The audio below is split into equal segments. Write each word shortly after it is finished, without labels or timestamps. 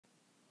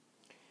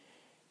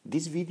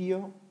This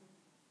video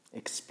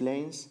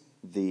explains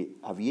the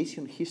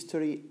aviation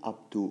history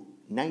up to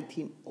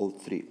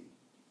 1903.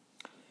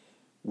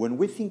 When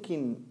we think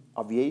in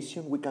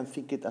aviation, we can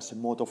think it as a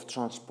mode of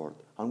transport,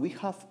 and we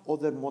have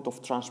other mode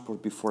of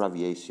transport before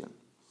aviation.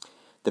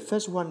 The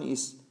first one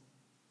is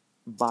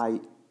by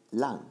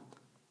land.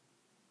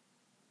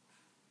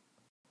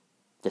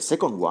 The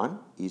second one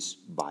is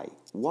by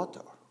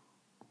water.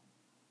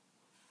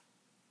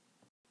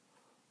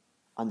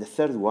 And the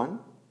third one,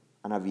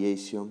 an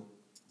aviation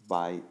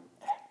by air.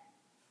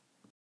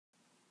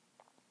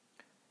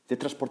 The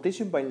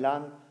transportation by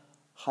land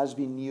has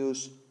been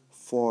used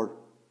for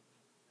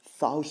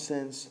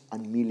thousands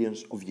and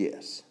millions of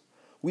years.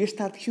 We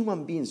start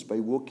human beings by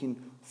walking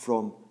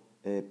from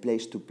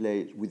place to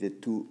place with the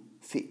 2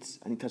 feet,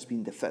 and it has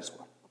been the first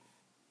one.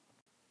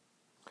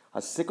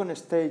 As second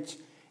stage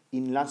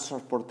in land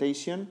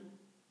transportation,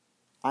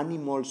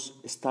 animals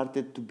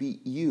started to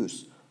be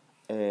used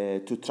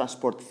to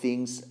transport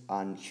things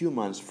and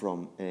humans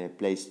from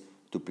place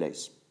to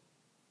place.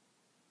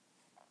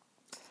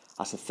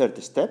 As a third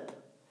step,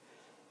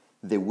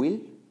 the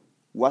wheel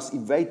was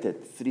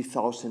invented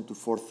 3,000 to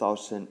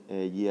 4,000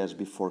 years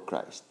before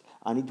Christ,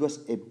 and it was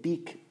a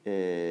big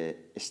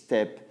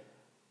step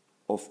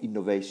of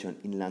innovation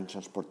in land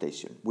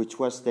transportation, which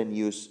was then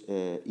used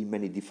in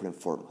many different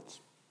formats.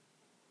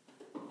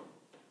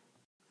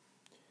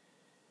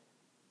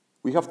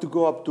 We have to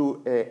go up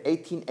to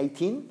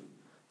 1818,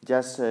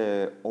 just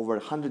over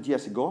 100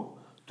 years ago,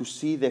 to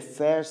see the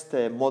first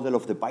model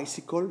of the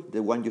bicycle,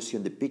 the one you see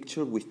in the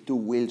picture with 2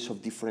 wheels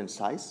of different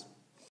size.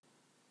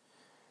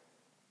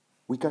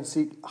 We can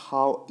see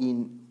how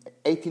in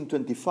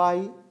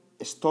 1825,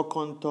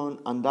 Stockton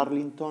and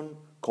Darlington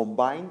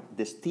combined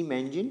the steam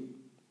engine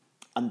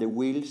and the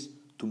wheels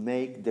to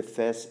make the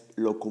first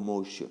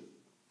locomotion.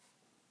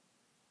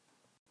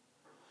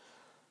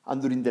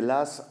 And during the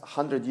last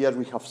 100 years,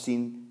 we have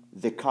seen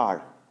the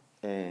car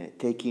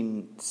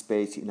taking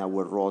space in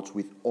our roads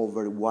with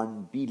over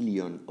 1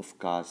 billion of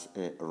cars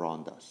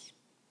around us.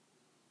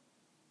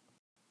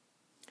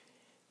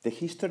 The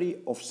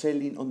history of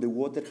sailing on the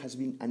water has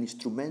been an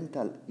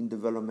instrumental in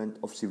development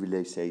of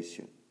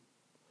civilization,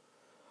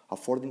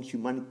 affording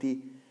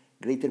humanity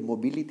greater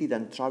mobility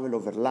than travel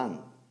over land,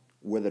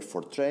 whether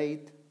for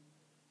trade,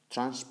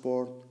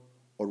 transport,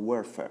 or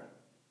warfare,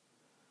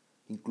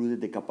 including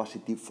the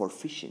capacity for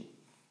fishing.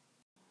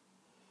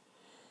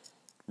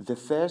 The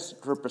first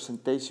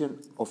representation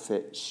of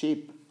a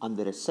ship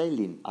under a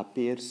sailing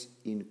appears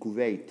in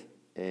Kuwait,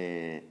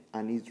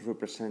 and it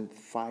represents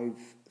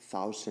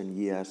 5,000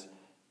 years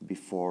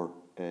before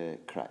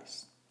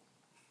Christ.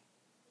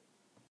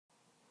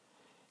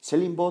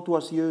 Sailing boat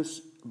was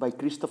used by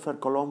Christopher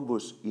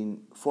Columbus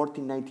in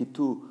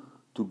 1492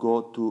 to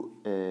go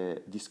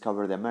to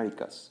discover the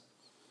Americas.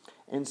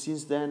 And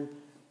since then,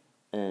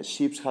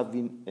 ships have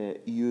been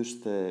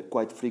used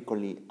quite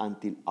frequently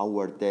until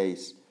our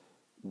days,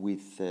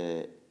 with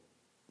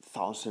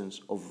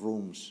thousands of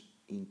rooms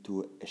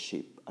into a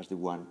ship, as the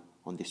one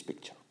on this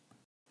picture.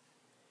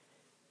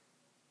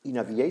 In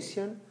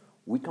aviation,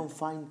 we can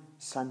find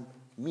some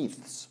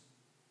myths.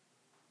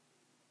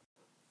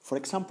 For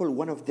example,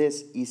 one of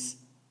these is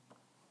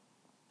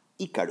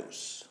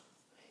Icarus.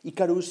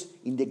 Icarus,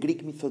 in the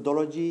Greek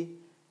mythology,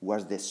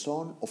 was the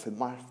son of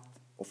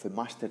a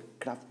master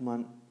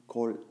craftsman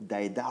called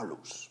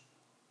Daedalus.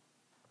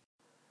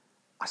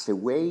 As a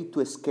way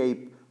to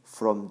escape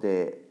from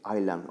the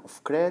island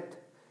of Crete,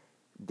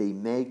 they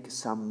make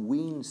some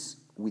wings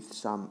with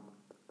some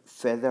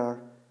feather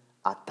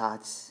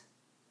attached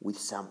with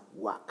some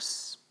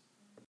wax.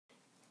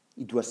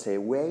 It was a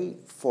way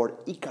for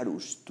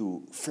Icarus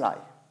to fly.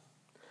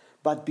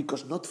 But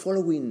because not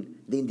following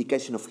the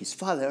indication of his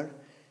father,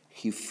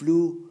 he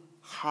flew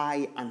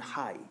high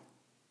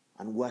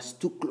and was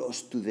too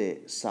close to the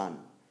sun,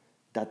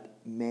 that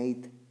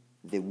made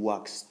the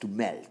wax to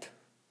melt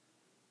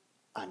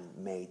and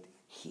made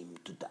him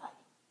to die.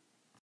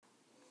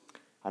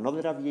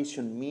 Another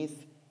aviation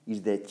myth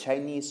is the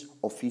Chinese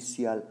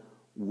official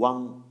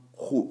Wang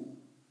Hu.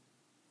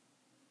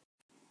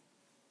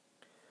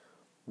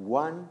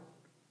 Wang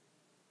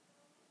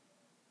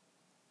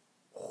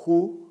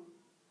Hu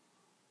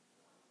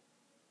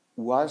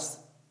was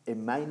a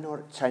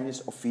minor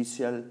Chinese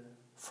official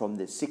from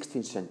the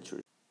 16th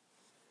century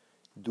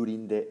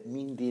during the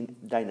Ming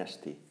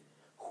dynasty,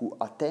 who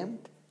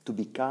attempted to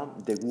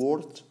become the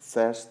world's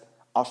first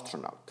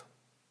astronaut.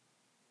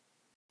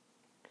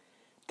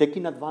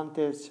 Taking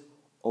advantage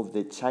of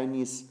the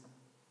Chinese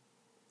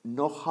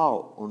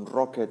know-how on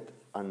rocket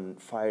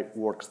and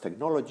fireworks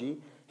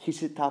technology, he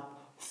set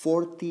up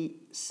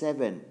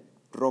 47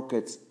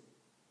 rockets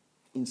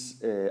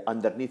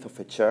underneath of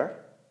a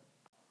chair.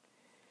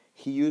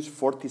 He used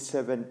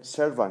 47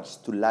 servants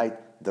to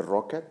light the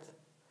rocket,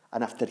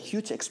 and after a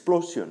huge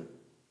explosion,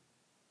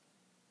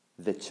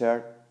 the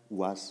chair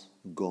was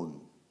gone.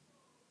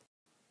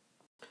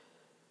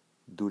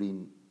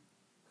 During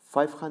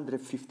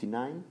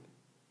 559,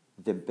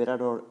 the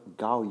Emperor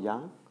Gao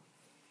Yang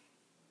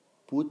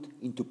put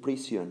into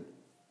prison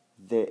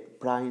the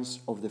prince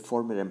of the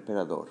former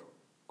emperor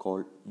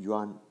called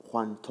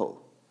Juan To.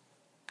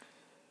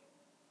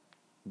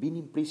 Being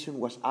in prison,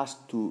 was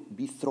asked to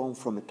be thrown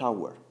from a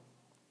tower,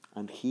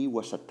 and he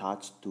was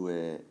attached to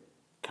a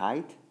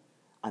kite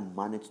and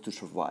managed to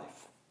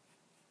survive.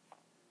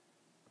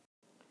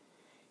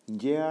 In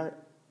year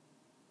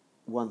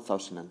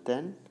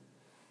 1010,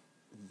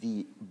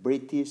 the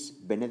British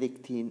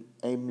Benedictine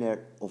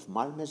Aymler of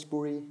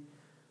Malmesbury,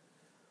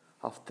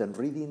 after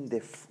reading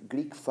the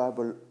Greek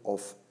fable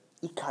of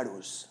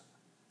Icarus,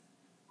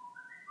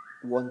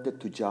 wanted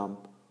to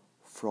jump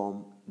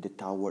from the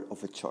tower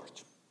of a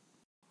church.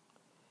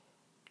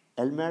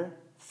 Aylmer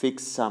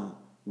fixed some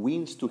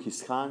wings to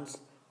his hands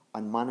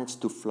and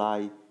managed to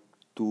fly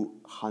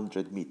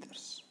 200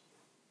 meters,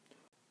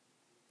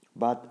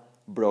 but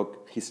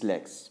broke his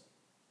legs.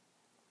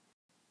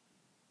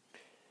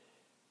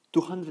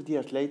 200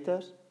 years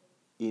later,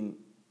 in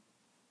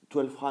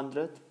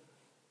 1200,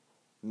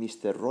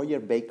 Mr. Roger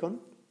Bacon,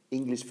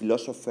 English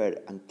philosopher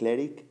and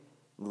cleric,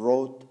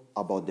 wrote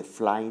about the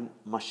flying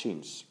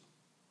machines.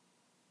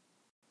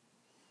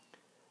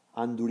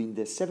 And during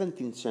the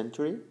 17th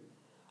century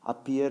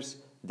appears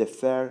the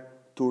fair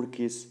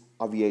Turkish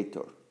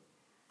aviator,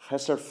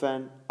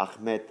 Hezarfen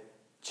Ahmet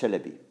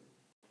Çelebi.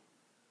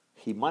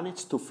 He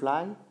managed to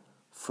fly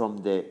from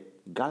the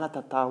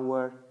Galata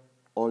Tower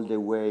all the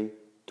way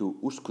to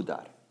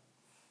Üsküdar.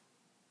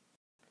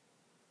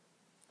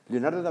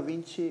 Leonardo da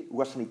Vinci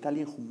was an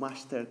Italian who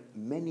mastered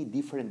many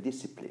different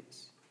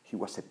disciplines. He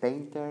was a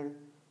painter,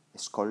 a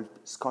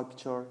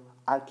sculptor,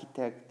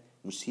 architect,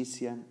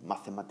 musician,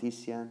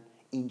 mathematician,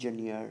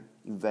 engineer,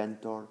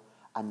 inventor,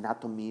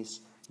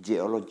 anatomist,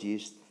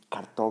 geologist,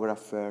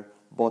 cartographer,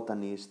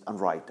 botanist, and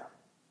writer.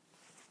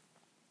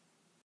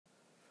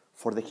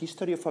 For the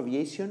history of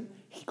aviation,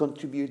 he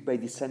contributed by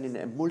designing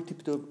a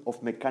multitude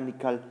of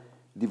mechanical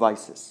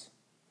devices,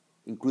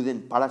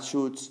 including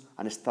parachutes,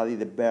 and studied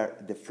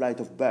the flight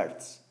of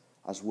birds,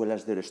 as well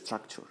as their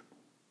structure.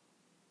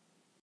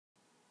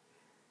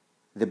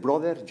 The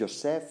brothers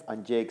Joseph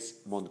and Jacques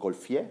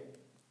Montgolfier,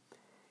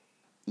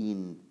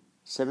 in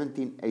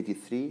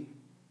 1783,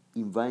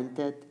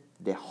 invented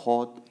the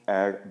hot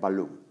air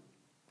balloon.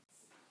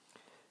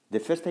 The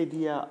first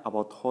idea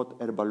about hot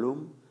air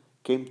balloon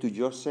came to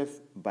Joseph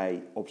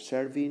by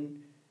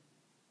observing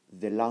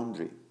the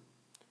laundry,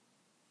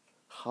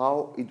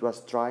 how it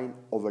was drying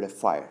over a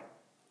fire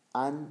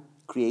and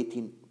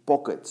creating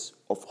pockets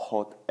of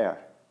hot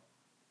air.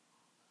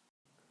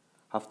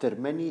 After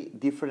many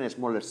different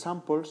smaller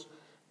samples,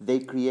 they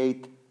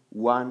create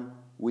one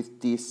with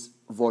these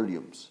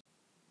volumes,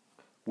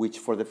 which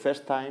for the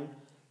first time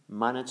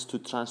managed to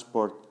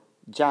transport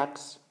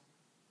jacks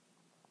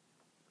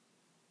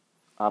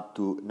up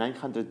to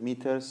 900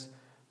 meters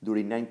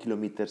during 9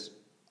 kilometers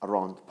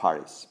around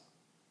Paris.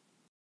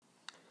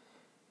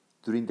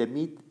 During the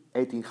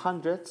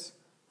mid-1800s,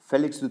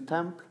 Félix du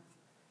Temple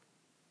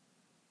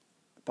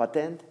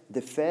patented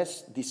the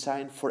first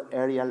design for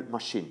aerial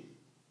machine.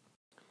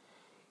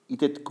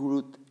 It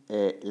included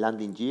a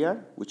landing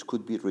gear, which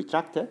could be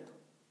retracted,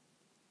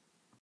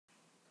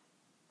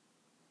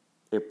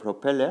 a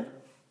propeller,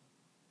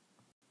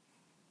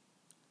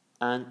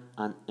 and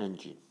an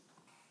engine.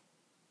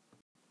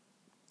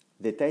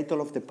 The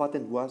title of the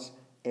patent was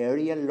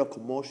Aerial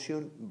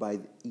Locomotion by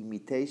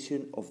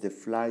Imitation of the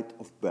Flight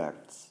of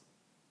Birds.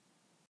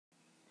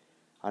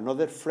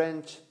 Another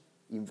French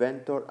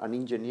inventor and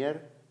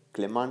engineer,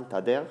 Clément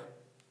Tadère,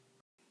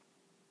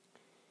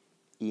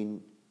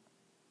 in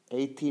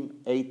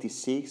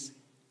 1886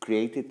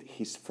 created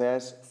his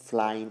first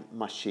flying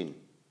machine.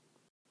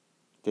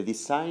 The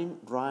design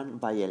ran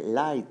by a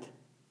light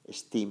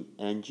steam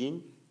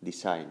engine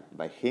designed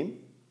by him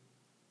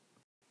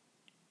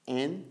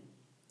and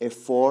a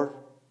 4-blade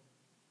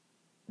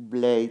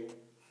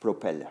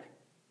propeller.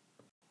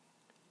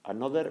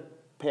 Another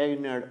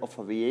pioneer of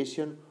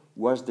aviation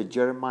was the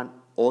German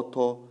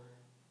Otto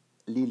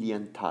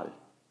Lilienthal.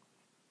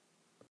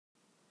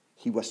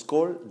 He was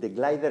called the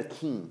Glider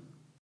King,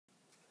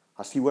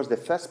 as he was the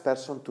first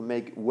person to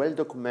make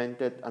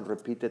well-documented and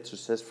repeated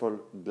successful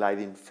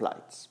gliding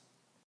flights.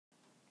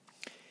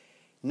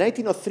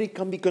 1903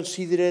 can be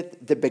considered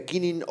the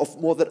beginning of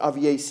modern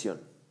aviation,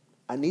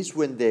 and is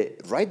when the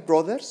Wright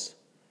brothers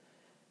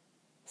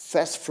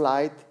first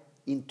flight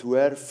into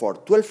air for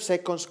 12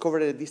 seconds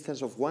covered a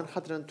distance of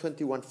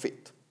 121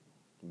 feet.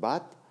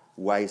 But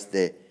why is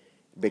the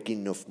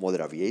beginning of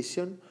modern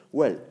aviation?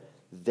 Well,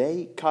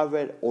 they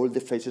cover all the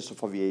phases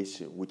of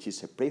aviation, which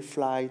is a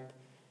pre-flight,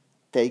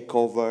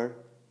 takeover,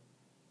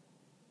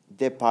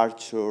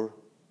 departure,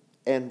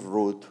 en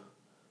route,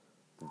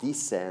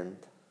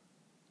 descent,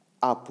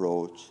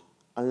 approach,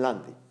 and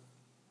landing.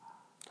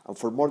 And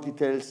for more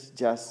details,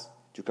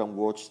 you can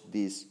watch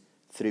this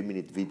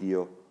 3-minute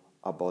video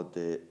about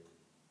the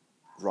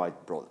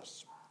Wright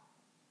brothers.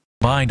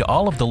 Find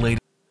all of the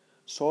latest.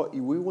 So if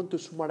we want to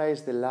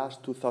summarize the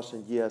last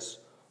 2,000 years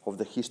of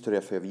the history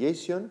of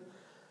aviation,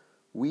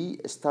 we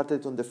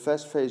started on the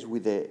first phase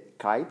with the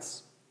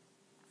kites,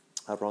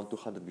 around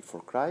 200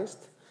 before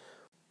Christ.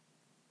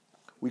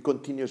 We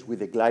continue with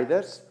the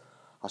gliders,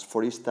 as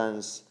for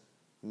instance,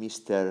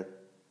 Mr.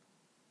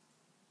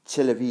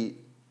 Chelebi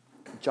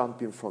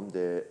jumping from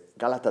the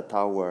Galata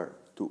Tower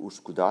to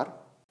Uskudar.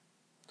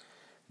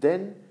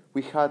 Then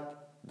we had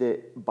the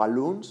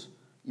balloons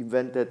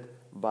invented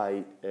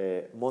by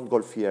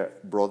Montgolfier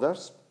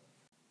brothers.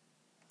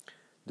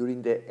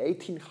 During the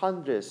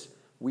 1800s,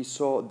 we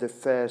saw the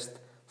first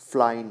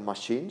flying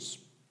machines.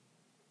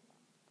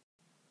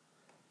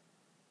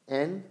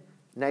 And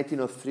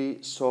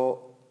 1903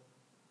 saw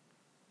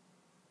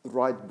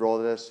Wright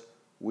brothers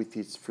with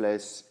its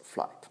first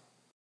flight.